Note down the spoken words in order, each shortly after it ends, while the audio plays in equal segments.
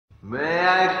May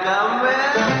I come in?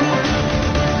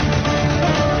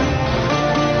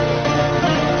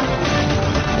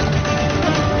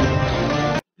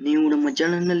 ನೀವು ನಮ್ಮ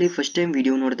ಚಾನೆಲ್ನಲ್ಲಿ ಫಸ್ಟ್ ಟೈಮ್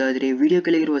ವಿಡಿಯೋ ನೋಡ್ತಾ ಇದ್ರೆ ವಿಡಿಯೋ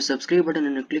ಕೆಳಗಿರುವ ಸಬ್ಸ್ಕ್ರೈಬ್ ಬಟನ್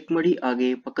ಅನ್ನು ಕ್ಲಿಕ್ ಮಾಡಿ, ಹಾಗೆ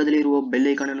ಪಕ್ಕದಲ್ಲಿರುವ ಬೆಲ್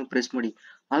ಐಕಾನ್ ಅನ್ನು ಪ್ರೆಸ್ ಮಾಡಿ.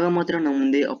 ಆಗ ಮಾತ್ರ ನಾವು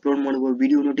ಮುಂದೆ ಅಪ್ಲೋಡ್ ಮಾಡುವ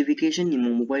ವಿಡಿಯೋ ನೋಟಿಫಿಕೇಶನ್ ನಿಮ್ಮ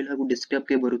ಮೊಬೈಲ್ ಹಾಗೂ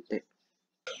ಡೆಸ್ಕ್ಟಾಪ್ಗೆ ಬರುತ್ತೆ.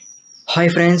 ಹಾಯ್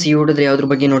ಫ್ರೆಂಡ್ಸ್, ಈ ವಿಡಿಯೋದಲ್ಲಿ ಯಾವ್ದ್ರ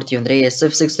ಬಗ್ಗೆ ನೋಡ್ತೀವಿ ಅಂದ್ರೆ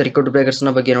SF6 ಸರ್ಕ್ಯೂಟ್ ಬ್ರೇಕರ್ಸ್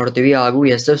ನ ಬಗ್ಗೆ ನೋಡ್ತೀವಿ, ಹಾಗೂ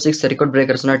SF6 ಸರ್ಕ್ಯೂಟ್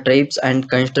ಬ್ರೇಕರ್ಸ್ ನ ಟೈಪ್ಸ್ ಅಂಡ್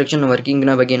ಕನ್ಸ್ಟ್ರಕ್ಷನ್ ವರ್ಕಿಂಗ್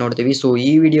ನ ಬಗ್ಗೆ ನೋಡ್ತೀವಿ. ಸೊ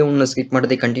ಈ ವಿಡಿಯೋವನ್ನು ಸ್ಕಿಪ್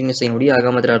ಮಾಡದೆ ಕಂಟಿನ್ಯೂಸ್ ಆಗಿ ನೋಡಿ,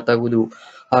 ಆಗ ಮಾತ್ರ ಅರ್ಥ ಆಗುವುದು.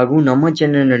 ಹಾಗೂ ನಮ್ಮ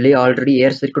ಚಾನೆಲ್ ನಲ್ಲಿ ಆಲ್ರೆಡಿ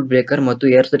ಏರ್ ಸರ್ಕ್ಯೂಟ್ ಬ್ರೇಕರ್ ಮತ್ತು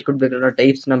ಏರ್ ಸರ್ಕ್ಯೂಟ್ ಬ್ರೇಕರ್ ನ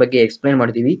ಟೈಪ್ಸ್ ನ ಬಗ್ಗೆ ಎಕ್ಸ್ಪ್ಲೈನ್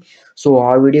ಮಾಡಿದೀವಿ. ಸೊ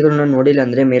ಆ ವಿಡಿಯೋಗಳನ್ನ ನೋಡಿಲ್ಲ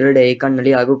ಅಂದ್ರೆ ಮೇಲ್ಗಡೆ ಐಕಾನ್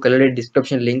ನಲ್ಲಿ ಹಾಗೂ ಕೆಳಗಡೆ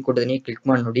ಡಿಸ್ಕ್ರಿಪ್ಷನ್ ಲಿಂಕ್ ಕೊಟ್ಟಿದ್ದೀನಿ, ಕ್ಲಿಕ್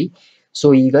ಮಾಡಿ ನೋಡಿ.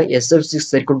 ಸೊ ಈಗ SF6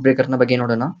 ಸರ್ಕ್ಯೂಟ್ ಬ್ರೇಕರ್ ನ ಬಗ್ಗೆ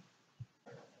ನೋಡೋಣ.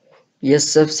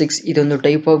 SF6 ಇದೊಂದು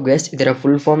ಟೈಪ್ ಆಫ್ ಗ್ಯಾಸ್. ಇದರ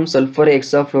ಫುಲ್ ಫಾರ್ಮ್ ಸಲ್ಫರ್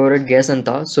ಹೆಕ್ಸಾಫ್ಲೋರೈಡ್ ಗ್ಯಾಸ್ ಅಂತ.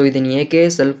 ಸೊ ಇದನ್ನ ಏಕೆ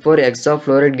ಸಲ್ಫರ್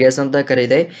ಹೆಕ್ಸಾಫ್ಲೋರೈಡ್ ಗ್ಯಾಸ್ ಅಂತ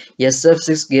ಕರೀದೆ,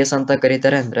 SF6 ಗ್ಯಾಸ್ ಅಂತ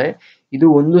ಕರೀತಾರೆ ಅಂದ್ರೆ, ಇದು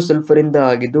ಒಂದು ಸಲ್ಫರ್ ಇಂದ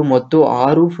ಆಗಿದ್ದು ಮತ್ತು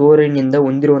 6 ಫ್ಲೋರೈನ್ ನಿಂದ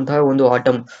ಹೊಂದಿರುವಂತಹ ಒಂದು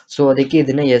ಆಟಮ್. ಸೊ ಅದಕ್ಕೆ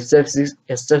ಇದನ್ನ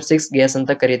SF6 ಗ್ಯಾಸ್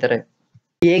ಅಂತ ಕರೀತಾರೆ.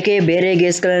 ಏಕೆ ಬೇರೆ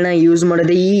ಗ್ಯಾಸ್ ಗಳನ್ನ ಯೂಸ್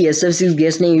ಮಾಡದೆ ಈ SF6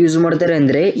 ಗ್ಯಾಸ್ ನ ಯೂಸ್ ಮಾಡ್ತಾರೆ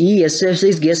ಅಂದ್ರೆ, ಈ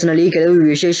SF6 ಗ್ಯಾಸ್ ನಲ್ಲಿ ಕೆಲವು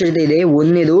ವಿಶೇಷತೆ ಇದೆ.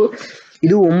 ಒಂದನೇದು,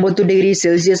 ಇದು 9 ಡಿಗ್ರಿ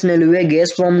ಸೆಲ್ಸಿಯಸ್ ನಲ್ಲೂ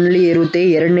ಗ್ಯಾಸ್ ಫಾರ್ಮ್ ನಲ್ಲಿ ಇರುತ್ತೆ.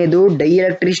 ಎರಡನೇದು,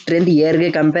 ಡೈಎಲೆಕ್ಟ್ರಿಕ್ ಸ್ಟ್ರೆಂತ್ ಏರ್ ಗೆ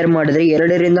ಕಂಪೇರ್ ಮಾಡಿದ್ರೆ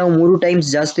 2 ರಿಂದ 3 ಟೈಮ್ಸ್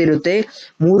ಜಾಸ್ತಿ ಇರುತ್ತೆ.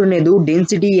 ಮೂರನೇದು,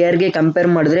 ಡೆನ್ಸಿಟಿ ಏರ್ ಗೆ ಕಂಪೇರ್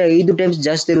ಮಾಡಿದ್ರೆ 5 ಟೈಮ್ಸ್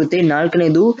ಜಾಸ್ತಿ ಇರುತ್ತೆ.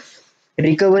 ನಾಲ್ಕನೇದು,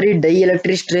 ರಿಕವರಿ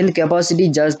ಡೈಎಲೆಕ್ಟ್ರಿಕ್ ಸ್ಟ್ರೆಂತ್ ಕೆಪಾಸಿಟಿ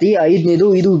ಜಾಸ್ತಿ. ಐದನೇದು,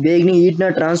 ಇದು ಬೇಗನೆ ಹೀಟ್ ನ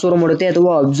ಟ್ರಾನ್ಸ್ಫರ್ ಮಾಡುತ್ತೆ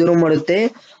ಅಥವಾ ಅಬ್ಸರ್ವ್ ಮಾಡುತ್ತೆ.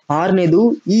 ಆರನೇದು,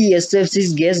 ಈ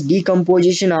SF6 ಗ್ಯಾಸ್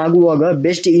ಡಿಕಂಪೋಸಿಷನ್ ಆಗುವಾಗ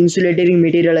ಬೆಸ್ಟ್ ಇನ್ಸುಲೇಟರಿಂಗ್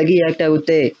ಮೆಟೀರಿಯಲ್ ಆಗಿ ಆಕ್ಟ್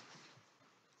ಆಗುತ್ತೆ.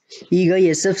 ಈಗ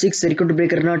SF6 ಸರ್ಕ್ಯೂಟ್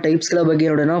ಬ್ರೇಕರ್ ನ ಟೈಪ್ಸ್ ಗಳ ಬಗ್ಗೆ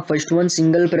ನೋಡೋಣ. First one,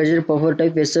 single pressure puffer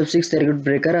type SF6 circuit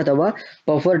breaker ಅಥವಾ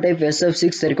puffer type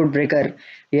SF6 circuit breaker.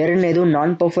 ಎರಡನೇದು,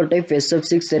 ನಾನ್ puffer type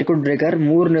SF6 circuit breaker.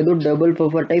 ಮೂರನೇದು, double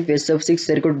puffer type SF6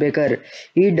 circuit breaker.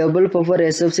 ಈ double puffer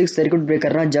SF6 circuit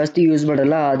breaker ನ ಜಾಸ್ತಿ use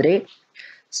ಮಾಡಲ್ಲ, ಆದ್ರೆ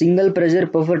single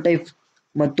pressure puffer type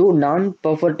ಮತ್ತು ನಾನ್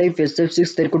puffer type SF6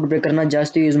 circuit breaker ನ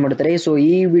ಜಾಸ್ತಿ ಯೂಸ್ ಮಾಡ್ತಾರೆ. ಸೊ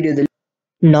ಈ ವಿಡಿಯೋದಲ್ಲಿ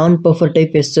ನಾನ್ puffer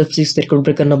type SF6 circuit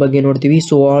breaker ನ ಬಗ್ಗೆ ನೋಡ್ತೀವಿ.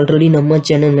 ಸೊ ಆಲ್ರೆಡಿ ನಮ್ಮ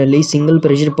ಚಾನೆಲ್ ನಲ್ಲಿ single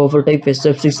pressure puffer type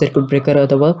SF6 circuit breaker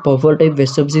ಅಥವಾ puffer type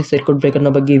SF6 circuit breaker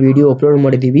ನ ಬಗ್ಗೆ ವಿಡಿಯೋ ಅಪ್ಲೋಡ್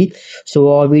ಮಾಡಿದೀವಿ. ಸೊ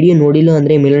ಆ ವಿಡಿಯೋ ನೋಡಿಲ್ಲ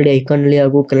ಅಂದ್ರೆ ಮೇಲ್ಗಡೆ ಐಕಾನ್ ನಲ್ಲಿ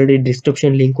ಹಾಗೂ ಕೆಳಗಡೆ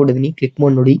ಡಿಸ್ಕ್ರಿಪ್ಷನ್ ಲಿಂಕ್ ಕೊಟ್ಟಿದ್ದೀನಿ, ಕ್ಲಿಕ್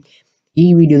ಮಾಡಿ ನೋಡಿ. ಈ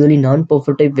ವಿಡಿಯೋದಲ್ಲಿ ನಾನ್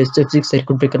puffer type SF6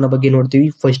 circuit breaker ನ ಬಗ್ಗೆ ನೋಡ್ತೀವಿ.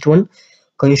 ಫಸ್ಟ್ ಒನ್,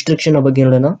 ಕನ್ಸ್ಟ್ರಕ್ಷನ್ ನ ಬಗ್ಗೆ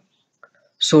ನೋಡೋಣ.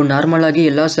 ಸೊ ನಾರ್ಮಲ್ ಆಗಿ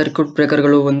ಎಲ್ಲಾ ಸರ್ಕ್ಯೂಟ್ ಬ್ರೇಕರ್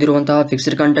ಗಳು ಹೊಂದಿರುವಂತಹ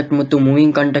ಫಿಕ್ಸ್ಡ್ ಕಾಂಟ್ಯಾಕ್ಟ್ ಮತ್ತು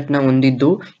ಮೂವಿಂಗ್ ಕಾಂಟ್ಯಾಕ್ಟ್ ನ ಹೊಂದಿದ್ದು,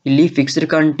 ಇಲ್ಲಿ ಫಿಕ್ಸ್ಡ್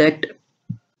ಕಾಂಟ್ಯಾಕ್ಟ್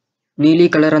ನೀಲಿ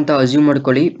ಕಲರ್ ಅಂತ ಅಸ್ಯೂಮ್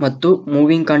ಮಾಡ್ಕೊಳ್ಳಿ ಮತ್ತು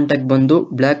ಮೂವಿಂಗ್ ಕಾಂಟ್ಯಾಕ್ಟ್ ಬಂದು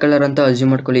ಬ್ಲಾಕ್ ಕಲರ್ ಅಂತ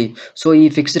ಅಸ್ಯೂಮ್ ಮಾಡ್ಕೊಳ್ಳಿ. ಸೊ ಈ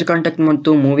ಫಿಕ್ಸ್ಡ್ ಕಾಂಟ್ಯಾಕ್ಟ್ ಮತ್ತು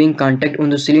ಮೂವಿಂಗ್ ಕಾಂಟ್ಯಾಕ್ಟ್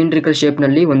ಒಂದು ಸಿಲಿಂಡ್ರಿಕಲ್ ಶೇಪ್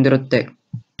ನಲ್ಲಿ ಹೊಂದಿರುತ್ತೆ,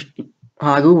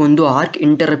 ಹಾಗೂ ಒಂದು ಆರ್ಕ್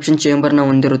ಇಂಟರಪ್ಷನ್ ಚೇಂಬರ್ ನ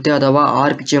ಹೊಂದಿರುತ್ತೆ ಅಥವಾ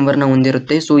ಆರ್ಕ್ ಚೇಂಬರ್ ನ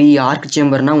ಹೊಂದಿರುತ್ತೆ. ಸೊ ಈ ಆರ್ಕ್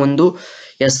ಚೇಂಬರ್ ನ ಒಂದು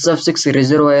SF6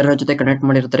 ರಿಸರ್ವಾಯರ್ ನ ಜೊತೆ ಕನೆಕ್ಟ್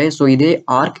ಮಾಡಿರ್ತಾರೆ. ಸೊ ಇದೇ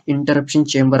ಆರ್ಕ್ ಇಂಟರಪ್ಷನ್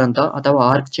ಚೇಂಬರ್ ಅಂತ ಅಥವಾ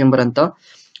ಆರ್ಕ್ ಚೇಂಬರ್ ಅಂತ.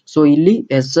 ಸೊ ಇಲ್ಲಿ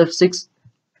SF6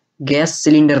 ಗ್ಯಾಸ್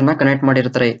ಸಿಲಿಂಡರ್ ನ ಕನೆಕ್ಟ್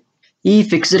ಮಾಡಿರ್ತಾರೆ. ಈ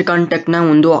ಫಿಕ್ಸ್ಡ್ ಕಾಂಟ್ಯಾಕ್ಟ್ ನ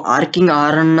ಒಂದು ಆರ್ಕಿಂಗ್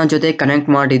ಆರ್ಮ್ ನ ಜೊತೆ ಕನೆಕ್ಟ್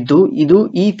ಮಾಡಿದ್ದು, ಇದು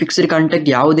ಈ ಫಿಕ್ಸ್ಡ್ ಕಾಂಟ್ಯಾಕ್ಟ್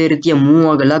ಯಾವುದೇ ರೀತಿಯ ಮೂವ್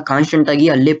ಆಗಲ್ಲ, ಕಾನ್ಸ್ಟೆಂಟ್ ಆಗಿ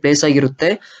ಅಲ್ಲೇ ಪ್ಲೇಸ್ ಆಗಿರುತ್ತೆ.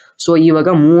 ಸೊ ಇವಾಗ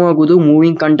ಮೂವ್ ಆಗುವುದು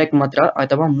ಮೂವಿಂಗ್ ಕಾಂಟ್ಯಾಕ್ಟ್ ಮಾತ್ರ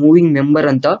ಅಥವಾ ಮೂವಿಂಗ್ ಮೆಂಬರ್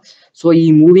ಅಂತ. ಸೊ ಈ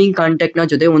ಮೂವಿಂಗ್ ಕಾಂಟ್ಯಾಕ್ಟ್ ನ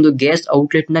ಜೊತೆ ಒಂದು ಗ್ಯಾಸ್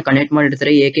ಔಟ್ಲೆಟ್ ನ ಕನೆಕ್ಟ್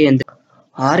ಮಾಡಿರ್ತಾರೆ. ಏಕೆ ಅಂದ್ರೆ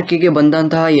ಆರ್ಕ್ ಗೆ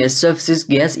ಬಂದಂತಹ SF6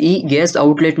 ಗ್ಯಾಸ್ ಈ ಗ್ಯಾಸ್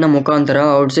ಔಟ್ಲೆಟ್ ನ ಮುಖಾಂತರ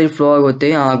ಔಟ್ಸೈಡ್ ಫ್ಲೋ ಆಗುತ್ತೆ,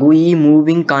 ಹಾಗೂ ಈ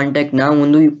ಮೂವಿಂಗ್ ಕಾಂಟ್ಯಾಕ್ಟ್ ನ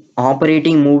ಒಂದು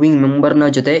ಆಪರೇಟಿಂಗ್ ಮೂವಿಂಗ್ ಮೆಂಬರ್ ನ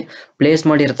ಜೊತೆ ಪ್ಲೇಸ್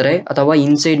ಮಾಡಿರ್ತಾರೆ ಅಥವಾ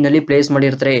ಇನ್ಸೈಡ್ ನಲ್ಲಿ ಪ್ಲೇಸ್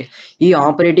ಮಾಡಿರ್ತಾರೆ. ಈ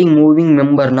ಆಪರೇಟಿಂಗ್ ಮೂವಿಂಗ್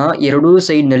ಮೆಂಬರ್ ನ ಎರಡೂ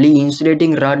ಸೈಡ್ ನಲ್ಲಿ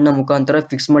ಇನ್ಸುಲೇಟಿಂಗ್ ರಾಡ್ ನ ಮುಖಾಂತರ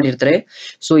ಫಿಕ್ಸ್ ಮಾಡಿರ್ತಾರೆ.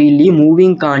 ಸೊ ಇಲ್ಲಿ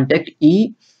ಮೂವಿಂಗ್ ಕಾಂಟ್ಯಾಕ್ಟ್ ಈ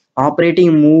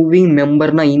ಆಪರೇಟಿಂಗ್ ಮೂವಿಂಗ್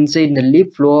ಮೆಂಬರ್ ನ ಇನ್ಸೈಡ್ ನಲ್ಲಿ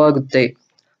ಫ್ಲೋ ಆಗುತ್ತೆ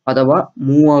ಅಥವಾ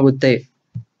ಮೂವ್ ಆಗುತ್ತೆ.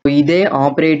 ಇದೇ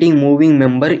ಆಪರೇಟಿಂಗ್ ಮೂವಿಂಗ್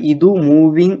ಮೆಂಬರ್, ಇದು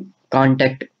ಮೂವಿಂಗ್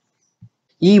ಕಾಂಟ್ಯಾಕ್ಟ್.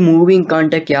 ಈ ಮೂವಿಂಗ್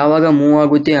ಕಾಂಟ್ಯಾಕ್ಟ್ ಯಾವಾಗ ಮೂವ್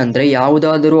ಆಗುತ್ತೆ ಅಂದ್ರೆ,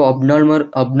 ಯಾವುದಾದರೂ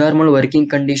ಅಬ್ನಾರ್ಮಲ್ ವರ್ಕಿಂಗ್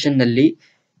ಕಂಡೀಷನ್ ನಲ್ಲಿ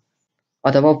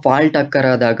ಅಥವಾ ಫಾಲ್ಟ್ ಅಕ್ಕರ್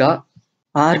ಆದಾಗ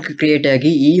ಆರ್ಕ್ ಕ್ರಿಯೇಟ್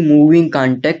ಆಗಿ ಈ moving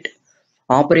contact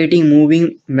operating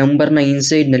moving member ನ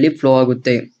ಇನ್ಸೈಡ್ ನಲ್ಲಿ ಫ್ಲೋ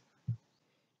ಆಗುತ್ತೆ.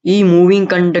 ಈ ಮೂವಿಂಗ್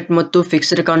ಕಾಂಟ್ಯಾಕ್ಟ್ ಮತ್ತು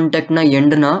ಫಿಕ್ಸ್ಡ್ ಕಾಂಟ್ಯಾಕ್ಟ್ ನ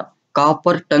ಎಂಡ್ ನ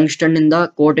ಕಾಪರ್ ಟಂಗ್ಸ್ಟನ್ ನಿಂದ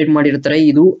ಕೋಟೆಡ್ ಮಾಡಿರ್ತಾರೆ.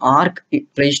 ಇದು ಆರ್ಕ್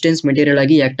ರೆಸಿಸ್ಟೆನ್ಸ್ ಮೆಟೀರಿಯಲ್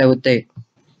ಆಗಿ ಆಕ್ಟ್ ಆಗುತ್ತೆ.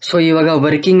 ಸೊ ಇವಾಗ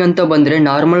ವರ್ಕಿಂಗ್ ಅಂತ ಬಂದ್ರೆ,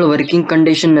 ನಾರ್ಮಲ್ ವರ್ಕಿಂಗ್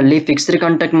ಕಂಡೀಷನ್ ನಲ್ಲಿ ಫಿಕ್ಸ್ಡ್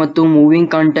ಕಾಂಟ್ಯಾಕ್ಟ್ ಮತ್ತು ಮೂವಿಂಗ್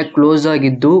ಕಾಂಟ್ಯಾಕ್ಟ್ ಕ್ಲೋಸ್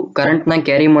ಆಗಿದ್ದು ಕರೆಂಟ್ ನ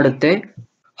ಕ್ಯಾರಿ ಮಾಡುತ್ತೆ,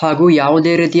 ಹಾಗೂ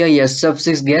ಯಾವುದೇ ರೀತಿಯ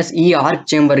SF6 ಗ್ಯಾಸ್ ಈ ಆರ್ಕ್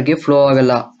ಚೇಂಬರ್ ಗೆ ಫ್ಲೋ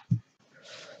ಆಗಲ್ಲ.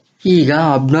 ಈಗ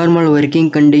ಅಬ್ನಾರ್ಮಲ್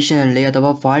ವರ್ಕಿಂಗ್ ಕಂಡೀಷನ್ ಅಲ್ಲಿ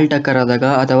ಅಥವಾ ಫಾಲ್ಟ್ ಅಕ್ಕರ್ ಆದಾಗ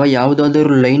ಅಥವಾ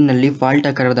ಯಾವುದಾದರೂ ಲೈನ್ ನಲ್ಲಿ ಫಾಲ್ಟ್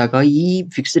ಅಕ್ಕರ್ ಆದಾಗ ಈ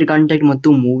ಫಿಕ್ಸ್ಡ್ ಕಾಂಟ್ಯಾಕ್ಟ್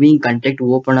ಮತ್ತು ಮೂವಿಂಗ್ ಕಾಂಟ್ಯಾಕ್ಟ್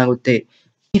ಓಪನ್ ಆಗುತ್ತೆ.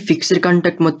 ಈ ಫಿಕ್ಸ್ಡ್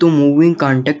ಕಾಂಟ್ಯಾಕ್ಟ್ ಮತ್ತು ಮೂವಿಂಗ್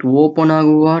ಕಾಂಟ್ಯಾಕ್ಟ್ ಓಪನ್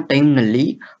ಆಗುವ ಟೈಮ್ ನಲ್ಲಿ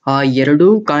ಆ ಎರಡು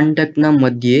ಕಾಂಟ್ಯಾಕ್ಟ್ ನ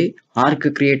ಮಧ್ಯೆ ಆರ್ಕ್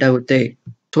ಕ್ರಿಯೇಟ್ ಆಗುತ್ತೆ.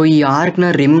 ಸೊ ಈ ಆರ್ಕ್ ನ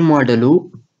ರಿಮೂವ್ ಮಾಡಲು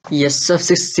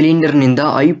SF6 ಸಿಲಿಂಡರ್ ನಿಂದ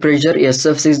ಹೈ ಪ್ರೆಷರ್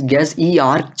SF6 ಗ್ಯಾಸ್ ಈ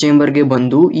ಆರ್ಕ್ ಚೇಂಬರ್ ಗೆ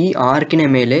ಬಂದು ಈ ಆರ್ಕಿನ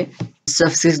ಮೇಲೆ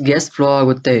SF6 ಗ್ಯಾಸ್ ಫ್ಲೋ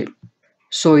ಆಗುತ್ತೆ.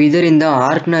 ಸೊ ಇದರಿಂದ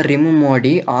ಆರ್ಕ್ ನ ರಿಮೂವ್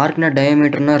ಮಾಡಿ ಆರ್ಕ್ ನ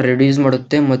ಡಯಾಮೀಟರ್ ನ ರೆಡ್ಯೂಸ್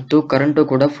ಮಾಡುತ್ತೆ ಮತ್ತು ಕರೆಂಟು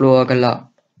ಕೂಡ ಫ್ಲೋ ಆಗಲ್ಲ.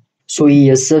 ಸೊ ಈ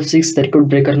SF6 ಸರ್ಕ್ಯೂಟ್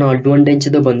ಬ್ರೇಕರ್ ನ ಅಡ್ವಾಂಟೇಜ್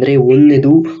ಬಂದ್ರೆ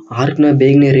ಒಂದನೇದು ಆರ್ಕ್ ನ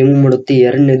ಬೇಗನೆ ರಿಮೂವ್ ಮಾಡುತ್ತೆ,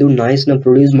 ಎರಡನೇದು ನಾಯ್ಸ್ ನ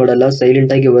ಪ್ರೊಡ್ಯೂಸ್ ಮಾಡಲ್ಲ,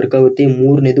 ಸೈಲೆಂಟ್ ಆಗಿ ವರ್ಕ್ ಆಗುತ್ತೆ,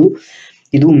 ಮೂರನೇದು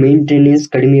ಇದು ಮೇಂಟೆನೆನ್ಸ್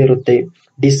ಕಡಿಮೆ ಇರುತ್ತೆ.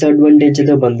 ಡಿಸ್ಅಡ್ವಾಂಟೇಜ್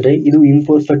ಬಂದ್ರೆ ಇದು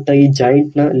ಇಂಪರ್ಫೆಕ್ಟ್ ಆಗಿ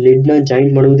ಜಾಯಿಂಟ್ ನ ಲೆಡ್ ನ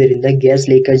ಜಾಯಿಂಟ್ ಮಾಡುವುದರಿಂದ ಗ್ಯಾಸ್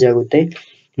ಲೀಕೇಜ್ ಆಗುತ್ತೆ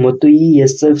ಮತ್ತು ಈ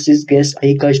SF6 ಗ್ಯಾಸ್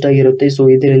ಹೈ ಕಾಸ್ಟ್ ಆಗಿರುತ್ತೆ. ಸೊ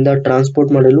ಇದರಿಂದ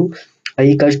ಟ್ರಾನ್ಸ್ಪೋರ್ಟ್ ಮಾಡಲು ಹೈ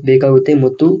ಕಾಸ್ಟ್ ಬೇಕಾಗುತ್ತೆ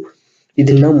ಮತ್ತು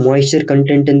ಇದನ್ನ ಮಾಯಿಶ್ಚರ್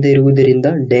ಕಂಟೆಂಟ್ ಅಂತ ಇರುವುದರಿಂದ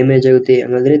ಡ್ಯಾಮೇಜ್ ಆಗುತ್ತೆ,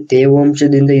 ಅಂದ್ರೆ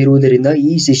ತೇವಾಂಶದಿಂದ ಇರುವುದರಿಂದ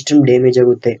ಈ ಸಿಸ್ಟಮ್ ಡ್ಯಾಮೇಜ್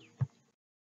ಆಗುತ್ತೆ.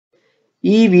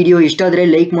 ಈ ವಿಡಿಯೋ ಇಷ್ಟ ಆದ್ರೆ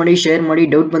ಲೈಕ್ ಮಾಡಿ, ಶೇರ್ ಮಾಡಿ,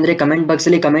 ಡೌಟ್ ಬಂದ್ರೆ ಕಮೆಂಟ್ ಬಾಕ್ಸ್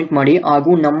ಅಲ್ಲಿ ಕಮೆಂಟ್ ಮಾಡಿ.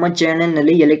 ಹಾಗೂ ನಮ್ಮ ಚಾನೆಲ್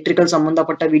ನಲ್ಲಿ ಎಲೆಕ್ಟ್ರಿಕಲ್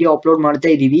ಸಂಬಂಧಪಟ್ಟ ವಿಡಿಯೋ ಅಪ್ಲೋಡ್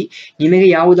ಮಾಡ್ತಾ ಇದೀವಿ. ನಿಮಗೆ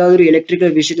ಯಾವುದಾದ್ರೂ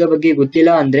ಎಲೆಕ್ಟ್ರಿಕಲ್ ವಿಷಯದ ಬಗ್ಗೆ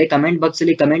ಗೊತ್ತಿಲ್ಲ ಅಂದ್ರೆ ಕಮೆಂಟ್ ಬಾಕ್ಸ್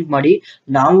ಅಲ್ಲಿ ಕಮೆಂಟ್ ಮಾಡಿ,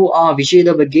 ನಾವು ಆ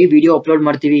ವಿಷಯದ ಬಗ್ಗೆ ವಿಡಿಯೋ ಅಪ್ಲೋಡ್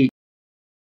ಮಾಡ್ತೀವಿ.